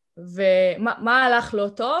י"א. ומה הלך לא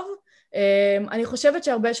טוב? אני חושבת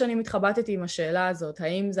שהרבה שנים התחבטתי עם השאלה הזאת,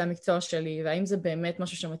 האם זה המקצוע שלי והאם זה באמת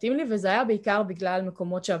משהו שמתאים לי, וזה היה בעיקר בגלל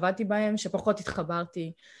מקומות שעבדתי בהם, שפחות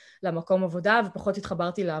התחברתי למקום עבודה ופחות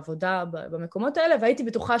התחברתי לעבודה במקומות האלה, והייתי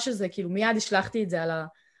בטוחה שזה, כאילו מיד השלחתי את זה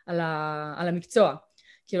על המקצוע.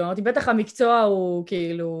 כאילו אמרתי, בטח המקצוע הוא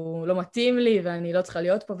כאילו לא מתאים לי ואני לא צריכה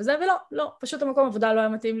להיות פה וזה, ולא, לא, פשוט המקום עבודה לא היה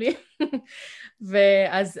מתאים לי.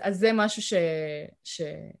 ואז זה משהו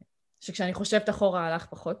שכשאני חושבת אחורה הלך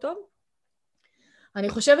פחות טוב. אני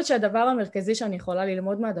חושבת שהדבר המרכזי שאני יכולה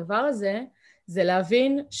ללמוד מהדבר הזה, זה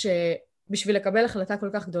להבין שבשביל לקבל החלטה כל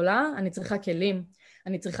כך גדולה, אני צריכה כלים,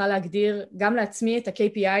 אני צריכה להגדיר גם לעצמי את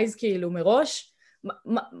ה-KPIs כאילו מראש,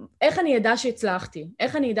 איך אני ידע שהצלחתי,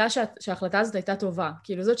 איך אני ידע שההחלטה הזאת הייתה טובה,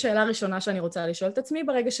 כאילו זאת שאלה ראשונה שאני רוצה לשאול את עצמי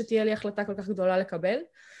ברגע שתהיה לי החלטה כל כך גדולה לקבל,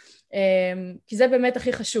 כי זה באמת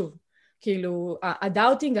הכי חשוב, כאילו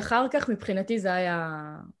הדאוטינג אחר כך מבחינתי זה היה,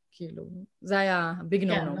 כאילו, זה היה ביג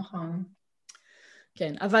נו-נו. כן, נכון.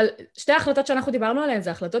 כן, אבל שתי ההחלטות שאנחנו דיברנו עליהן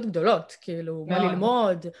זה החלטות גדולות, כאילו, מה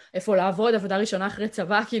ללמוד, איפה לעבוד, עבודה ראשונה אחרי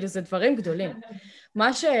צבא, כאילו, זה דברים גדולים. מה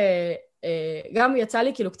שגם יצא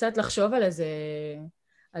לי כאילו קצת לחשוב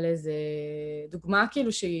על איזה דוגמה,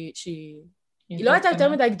 כאילו, שהיא לא הייתה יותר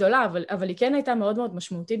מדי גדולה, אבל היא כן הייתה מאוד מאוד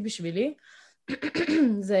משמעותית בשבילי.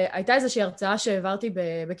 הייתה איזושהי הרצאה שהעברתי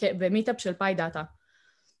במיטאפ של פאי דאטה.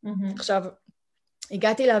 עכשיו,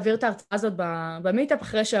 הגעתי להעביר את ההרצאה הזאת במיטאפ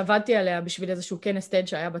אחרי שעבדתי עליה בשביל איזשהו כנס TED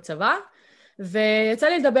שהיה בצבא, ויצא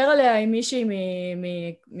לי לדבר עליה עם מישהי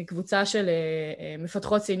מקבוצה של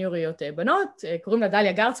מפתחות סיניוריות בנות, קוראים לה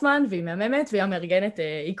דליה גרצמן, והיא מהממת, והיא המארגנת,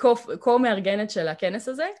 היא קו-מארגנת של הכנס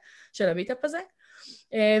הזה, של המיטאפ הזה,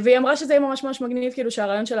 והיא אמרה שזה יהיה ממש ממש מגניב, כאילו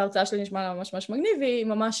שהרעיון של ההרצאה שלי נשמע לה ממש ממש מגניב, והיא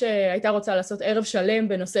ממש הייתה רוצה לעשות ערב שלם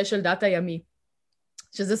בנושא של דאטה ימי.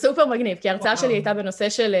 שזה סופר מגניב, כי ההרצאה שלי הייתה בנושא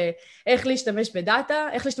של איך להשתמש בדאטה,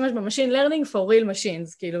 איך להשתמש במשין לרנינג for real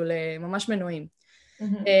machines, כאילו לממש מנועים.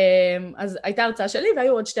 אז הייתה הרצאה שלי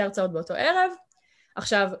והיו עוד 2 הרצאות באותו ערב,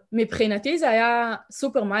 עכשיו, מבחינתי זה היה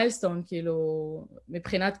סופר מיילסטון, כאילו,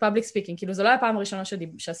 מבחינת פאבליק ספיקינג, כאילו זו לא הייתה הפעם הראשונה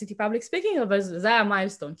שעשיתי פאבליק ספיקינג, אבל זה היה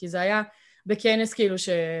מיילסטון, כי זה היה בכנס כאילו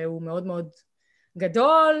שהוא מאוד מאוד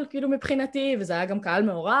גדול, כאילו מבחינתי, וזה היה גם קהל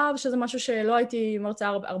מעורב, שזה משהו שלא הייתי מרצה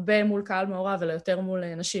הרבה מול קהל מעורב, אלא יותר מול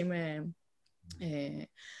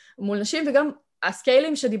נשים, וגם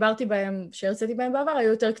הסקיילים שדיברתי בהם, שהרציתי בהם בעבר, היו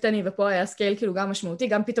יותר קטנים, ופה היה סקייל כאילו גם משמעותי,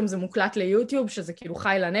 גם פתאום זה מוקלט ליוטיוב, שזה כאילו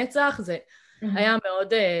חי לנצח, זה היה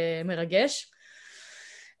מאוד מרגש.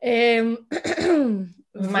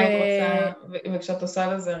 ומה היית רוצה, וכשאת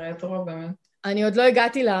עושה לזה רטרו באמת? אני עוד לא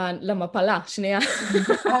הגעתי למפלה, שנייה.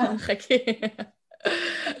 חכי.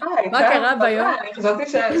 מה קרה ביום? אני חשבתי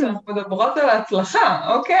שאנחנו מדברות על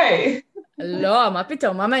ההצלחה, אוקיי. לא, מה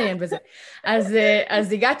פתאום, מה מעניין בזה?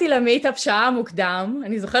 אז הגעתי למיטאפ שעה מוקדם,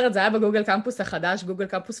 אני זוכרת, זה היה בגוגל קמפוס החדש, גוגל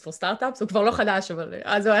קמפוס פור סטארט-אפס, הוא כבר לא חדש, אבל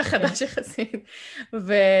אז הוא היה חדש יחסית.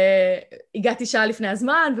 והגעתי שעה לפני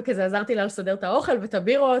הזמן, וכזה עזרתי לה לסדר את האוכל ואת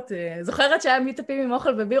הבירות, זוכרת שהיה מיטאפים עם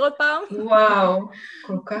אוכל ובירות פעם? וואו,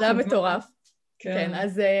 כל כך... זה היה מטורף. כן,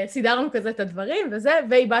 אז סידרנו כזה את הדברים וזה,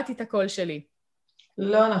 ואיבדתי את הקול שלי.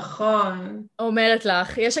 לא נכון. אומרת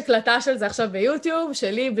לך, יש הקלטה של זה עכשיו ביוטיוב,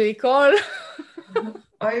 שלי בלי קול.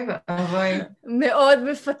 אוי ואבוי. מאוד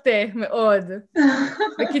מפתה, מאוד.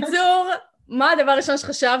 בקיצור, מה הדבר הראשון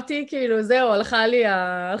שחשבתי? כאילו, זהו, הלכה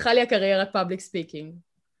לי הקריירת פאבליק ספיקינג.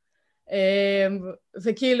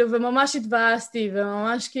 וכאילו, וממש התבאסתי,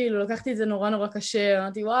 וממש כאילו, לקחתי את זה נורא נורא קשה,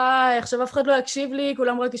 אמרתי, וואי, עכשיו אף אחד לא יקשיב לי,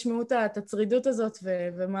 כולם רק ישמעו את הצרידות הזאת,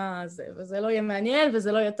 ומה זה, וזה לא יהיה מעניין,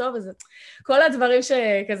 וזה לא יהיה טוב, וזה... כל הדברים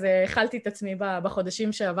שכזה, הכלתי את עצמי בחודשים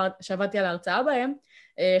שעבדתי על ההרצאה בהם,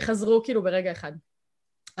 חזרו כאילו ברגע אחד.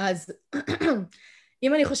 אז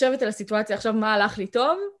אם אני חושבת על הסיטואציה עכשיו, מה הלך לי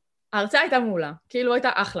טוב, ההרצאה הייתה מעולה, כאילו הייתה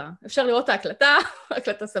אחלה. אפשר לראות את ההקלטה,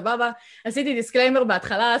 הקלטה סבבה. עשיתי דיסקליימר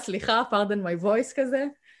בהתחלה, סליחה, pardon my voice כזה,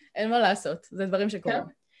 אין מה לעשות, זה דברים שקורים.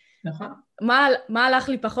 נכון. מה הלך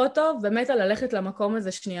לי פחות טוב? באמת על ללכת למקום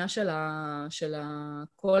הזה שנייה של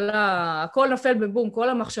הכל נופל בבום, כל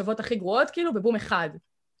המחשבות הכי גרועות, כאילו בבום אחד.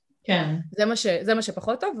 כן. זה מה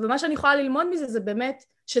שפחות טוב, ומה שאני יכולה ללמוד מזה זה באמת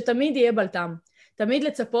שתמיד יהיה בלטם. תמיד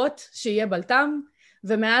לצפות שיהיה בלטם,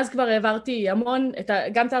 ומאז כבר העברתי המון,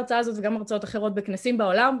 גם את ההרצאה הזאת וגם הרצאות אחרות בכנסים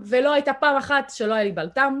בעולם, ולא הייתה פעם אחת שלא היה לי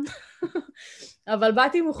בלטם, אבל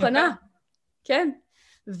באתי מוכנה, כן.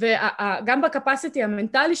 וגם בקפסיטי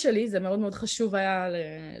המנטלי שלי, זה מאוד מאוד חשוב היה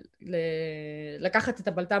לקחת את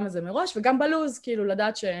הבלטם הזה מראש, וגם בלוז, כאילו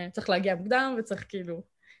לדעת שצריך להגיע מוקדם, וצריך כאילו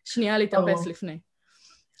שנייה להתאפס לפני.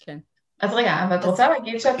 כן. אז רגע, אבל את רוצה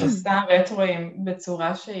להגיד שאת עושה רטרואים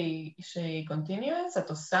בצורה שהיא קונטיניוס?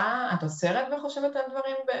 את אוסרת וחושבת על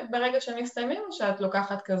דברים ברגע שהם מסתיימים, או שאת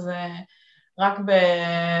לוקחת כזה רק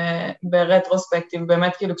ברטרוספקטיב,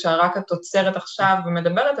 באמת כאילו כשרק את עוצרת עכשיו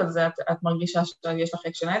ומדברת על זה, את מרגישה שיש לך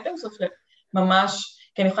אקשן אייטמס, או שממש,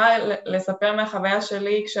 כי אני יכולה לספר מהחוויה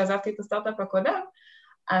שלי כשעזבתי את הסטארט-אפ הקודם,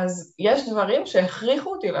 אז יש דברים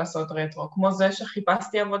שהכריחו אותי לעשות רטרו, כמו זה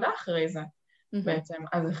שחיפשתי עבודה אחרי זה. בעצם,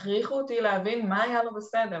 אז הכריחו אותי להבין מה היה לא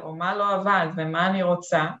בסדר, או מה לא עבד, ומה אני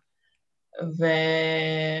רוצה,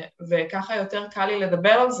 וככה יותר קל לי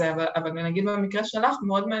לדבר על זה, אבל נגיד במקרה שלך,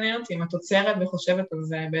 מאוד מעניין אותי אם את עוצרת וחושבת על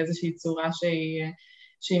זה באיזושהי צורה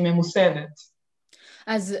שהיא ממוסדת.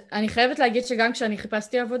 אז אני חייבת להגיד שגם כשאני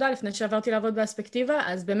חיפשתי עבודה, לפני שעברתי לעבוד באספקטיבה,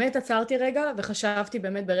 אז באמת עצרתי רגע וחשבתי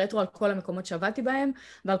באמת ברטרו על כל המקומות שעבדתי בהם,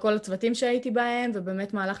 ועל כל הצוותים שהייתי בהם,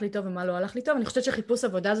 ובאמת מה הלך לי טוב ומה לא הלך לי טוב. אני חושבת שחיפוש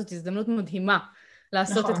עבודה זאת הזדמנות מדהימה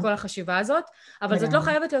לעשות את כל החשיבה הזאת, אבל זאת לא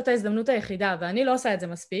חייבת להיות ההזדמנות היחידה, ואני לא עושה את זה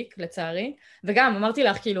מספיק, לצערי, וגם אמרתי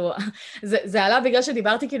לך, כאילו, זה עלה בגלל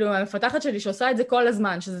שדיברתי כאילו עם המפתחת שלי שעושה את זה כל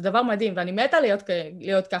הזמן, שזה דבר מדהים, ואני מתה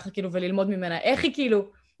להיות ככה כאילו וללמוד ממנה, איך היא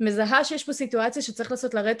כאילו מזהה שיש פה סיטואציה שצריך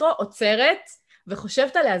לעשות לרטרו, עוצרת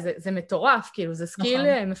וחושבת עליה, זה מטורף, כאילו, זה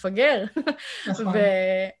סקיל מפגר.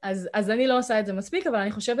 אז אני לא עושה את זה מספיק, אבל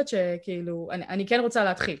אני חושבת שכאילו, אני כן רוצה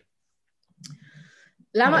להתחיל.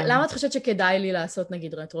 למה את חושבת שכדאי לי לעשות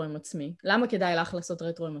נגיד רטרו עם עצמי? למה כדאי לך לעשות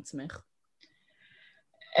רטרו עם עצמך?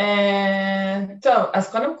 טוב,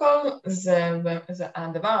 אז קודם כל,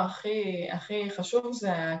 הדבר הכי חשוב זה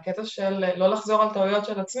הקטע של לא לחזור על טעויות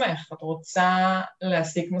של עצמך. את רוצה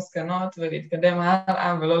להסיק מסקנות ולהתקדם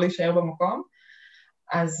הלאה ולא להישאר במקום,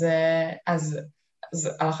 אז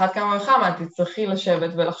על אחת כמה וכמה תצטרכי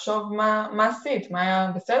לשבת ולחשוב מה עשית, מה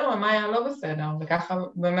היה בסדר ומה היה לא בסדר, וככה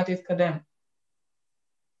באמת יתקדם.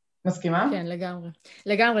 מסכימה? כן, לגמרי.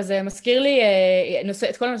 לגמרי, זה מזכיר לי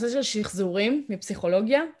את כל הנושא של שחזורים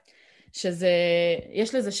מפסיכולוגיה, שזה,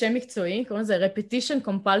 יש לזה שם מקצועי, קוראים לזה repetition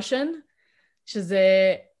compulsion, שזה,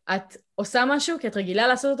 את עושה משהו כי את רגילה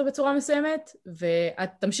לעשות אותו בצורה מסוימת, ואת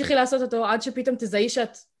תמשיכי לעשות אותו עד שפתאום תזהי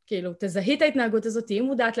שאת כאילו, תזהי את ההתנהגות הזאת, תהיי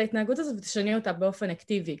מודעת להתנהגות הזאת ותשני אותה באופן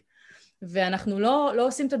אקטיבי. ואנחנו לא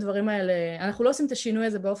עושים את הדברים האלה, אנחנו לא עושים את השינוי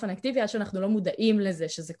הזה באופן אקטיבי, עד שאנחנו לא מודעים לזה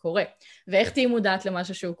שזה קורה. ואיך תהיי מודעת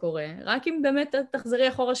למשהו שהוא קורה? רק אם באמת תחזרי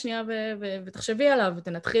אחורה שנייה ותחשבי עליו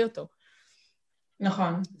ותנתחי אותו.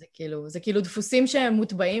 נכון. זה כאילו דפוסים שהם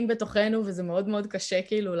מוטבעים בתוכנו, וזה מאוד מאוד קשה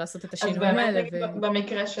כאילו לעשות את השינויים האלה. אז באמת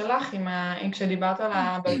במקרה שלך, כשדיברת על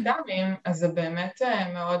הבלת"מים, אז זה באמת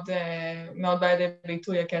מאוד בא לידי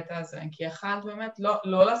ביטוי הקטע הזה, כי אחד באמת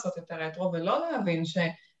לא לעשות את הרטרו, ולא להבין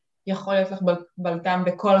שיכול להיות לך בלת"ם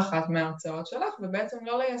בכל אחת מההרצאות שלך, ובעצם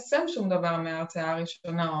לא ליישם שום דבר מההרצאה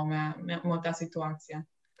הראשונה או מאותה סיטואציה.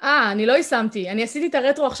 אני לא יישמתי, אני עשיתי את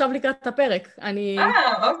הרטרו עכשיו לקראת הפרק.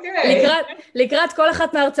 אוקיי. לקראת כל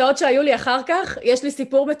אחת מההרצאות שהיו לי אחר כך, יש לי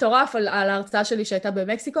סיפור מטורף על ההרצאה שלי שהייתה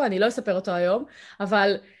במקסיקו, אני לא אספר אותו היום,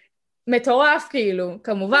 אבל מטורף כאילו,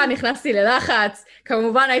 כמובן נכנסתי ללחץ,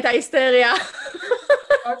 כמובן הייתה היסטריה.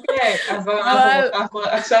 אוקיי, אז אנחנו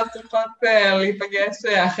עכשיו צריכות להיפגש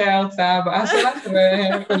אחרי ההרצאה הבאה שלך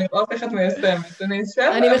ולראות איך את מיישמת.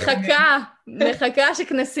 אני מחכה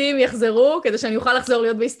שכנסים יחזרו, כדי שאני אוכל לחזור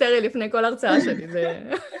להיות בהיסטריה לפני כל הרצאה שלי.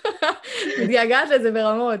 מתגעגעת לזה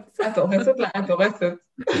ברמות. את הורסת.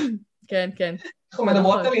 כן, כן. אנחנו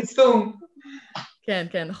מדברות על יישום. כן,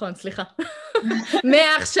 כן, נכון, סליחה.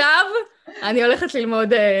 מעכשיו אני הולכת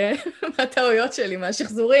ללמוד מהטעויות שלי,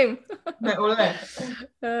 מהשחזורים. מעולה.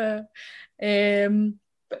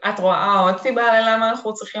 את רואה עוד סיבה ללמה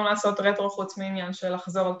אנחנו צריכים לעשות רטרו חוץ מעניין של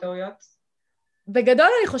לחזור על טעויות? בגדול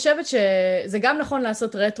אני חושבת שזה גם נכון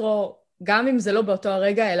לעשות רטרו, גם אם זה לא באותו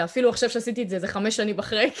הרגע, אלא אפילו עכשיו שעשיתי את זה 5 שנים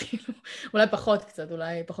אחרי, כאילו, אולי פחות קצת,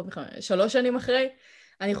 אולי פחות 3 שנים אחרי.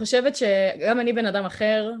 אני חושבת שגם אני בן אדם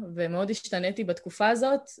אחר, ומאוד השתניתי בתקופה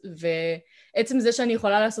הזאת, ועצם זה שאני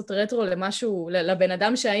יכולה לעשות רטרו למשהו, לבן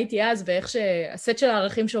אדם שהייתי אז, ואיך שהסט של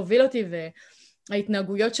הערכים שהוביל אותי,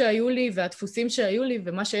 וההתנהגויות שהיו לי, והדפוסים שהיו לי,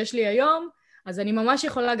 ומה שיש לי היום, אז אני ממש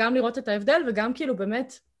יכולה גם לראות את ההבדל, וגם כאילו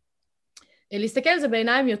באמת, להסתכל על זה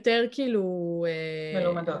בעיניים יותר כאילו...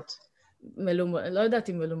 מלומדות. לא יודעת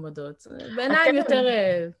אם מלומדות. בעיניים יותר,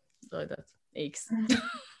 לא יודעת, איקס.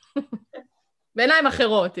 בעיניים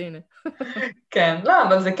אחרות, הנה. כן, לא,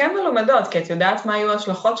 אבל זה כן מלומדות, כי את יודעת מה היו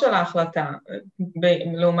ההשלכות של ההחלטה,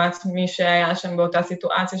 לעומת מי שהיה שם באותה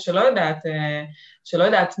סיטואציה שלא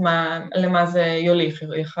יודעת למה זה יוליך,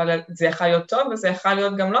 זה יכול להיות טוב וזה יכול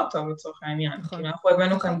להיות גם לא טוב לצורך העניין, כי אנחנו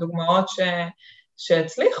הבאנו כאן דוגמאות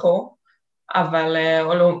שהצליחו,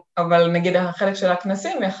 אבל נגיד החלק של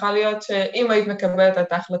הכנסים יכול להיות שאם היית מקבלת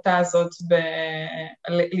את ההחלטה הזאת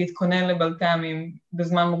להתכונן לבלת"מים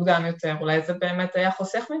בזמן מוקדם יותר, אולי זה באמת היה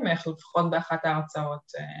חוסך ממך, לפחות באחת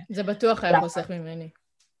ההרצאות. זה בטוח היה חוסך ממני,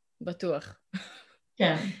 בטוח.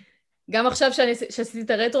 כן. גם עכשיו שעשיתי את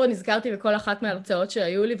הרטרו, נזכרתי בכל אחת מההרצאות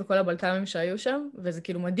שהיו לי וכל הבלת"מים שהיו שם, וזה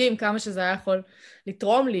כאילו מדהים כמה שזה היה יכול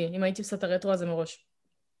לתרום לי אם הייתי עושה את הרטרו הזה מראש.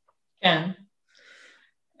 כן.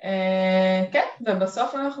 כן,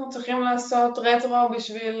 ובסוף אנחנו צריכים לעשות רטרו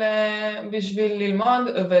בשביל ללמוד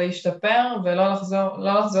ולהשתפר ולא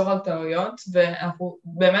לחזור על טעויות, ואנחנו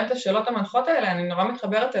באמת השאלות המנחות האלה, אני נורא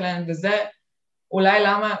מתחברת אליהן, וזה אולי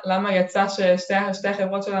למה יצא ששתי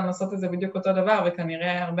החברות שלנו עושות את זה בדיוק אותו דבר,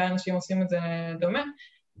 וכנראה הרבה אנשים עושים את זה דומה,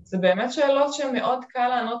 זה באמת שאלות שמאוד קל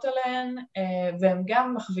לענות עליהן, והן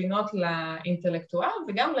גם מכווינות לאינטלקטואל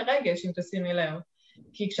וגם לרגש, אם תשימי לב.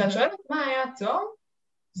 כי כשאת שואלת מה היה טוב,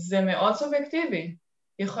 זה מאוד סובייקטיבי.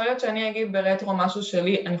 יכול להיות שאני אגיד ברטרו משהו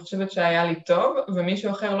שלי, אני חושבת שהיה לי טוב,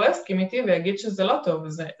 ומישהו אחר לא יסכים איתי ויגיד שזה לא טוב.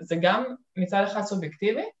 זה גם מצד אחד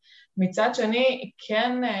סובייקטיבי, מצד שני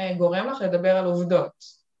כן גורם לך לדבר על עובדות.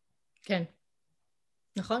 כן,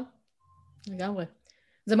 נכון, לגמרי.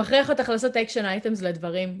 זה מכריח אותך לעשות אקשן אייטמס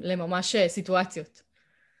לדברים, לממש סיטואציות,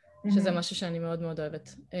 שזה משהו שאני מאוד מאוד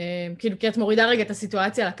אוהבת. כאילו, כי את מורידה רגע את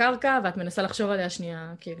הסיטואציה לקרקע, ואת מנסה לחשוב עליה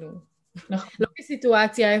שנייה, כאילו... לא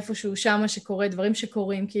כסיטואציה איפשהו שמה שקורה, דברים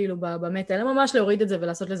שקורים כאילו באמת, אלא ממש להוריד את זה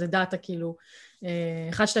ולעשות לזה דאטה כאילו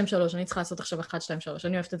 1, 2, 3, אני צריכה לעשות עכשיו 1, 2, 3,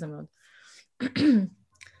 אני אוהבת את זה מאוד.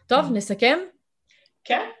 טוב, נסכם?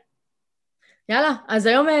 כן. יאללה, אז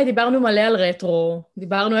היום דיברנו מלא על רטרו,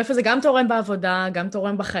 דיברנו איפה זה גם תורם בעבודה, גם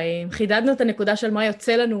תורם בחיים, חידדנו את הנקודה של מה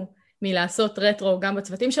יוצא לנו מלעשות רטרו גם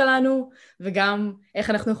בצוותים שלנו, וגם איך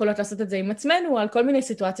אנחנו יכולות לעשות את זה עם עצמנו, על כל מיני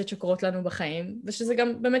סיטואציות שקורות לנו בחיים, ושזה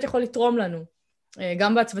גם באמת יכול לתרום לנו,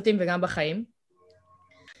 גם בצוותים וגם בחיים.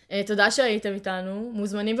 תודה שהייתם איתנו,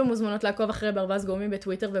 מוזמנים ומוזמנות לעקוב אחרי ברווז גורמים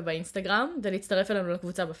בטוויטר ובאינסטגרם, ולהצטרף אלינו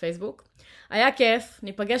לקבוצה בפייסבוק. היה כיף,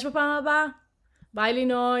 ניפגש בפעם הבאה, ביי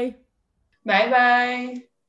לינוי. ביי ביי.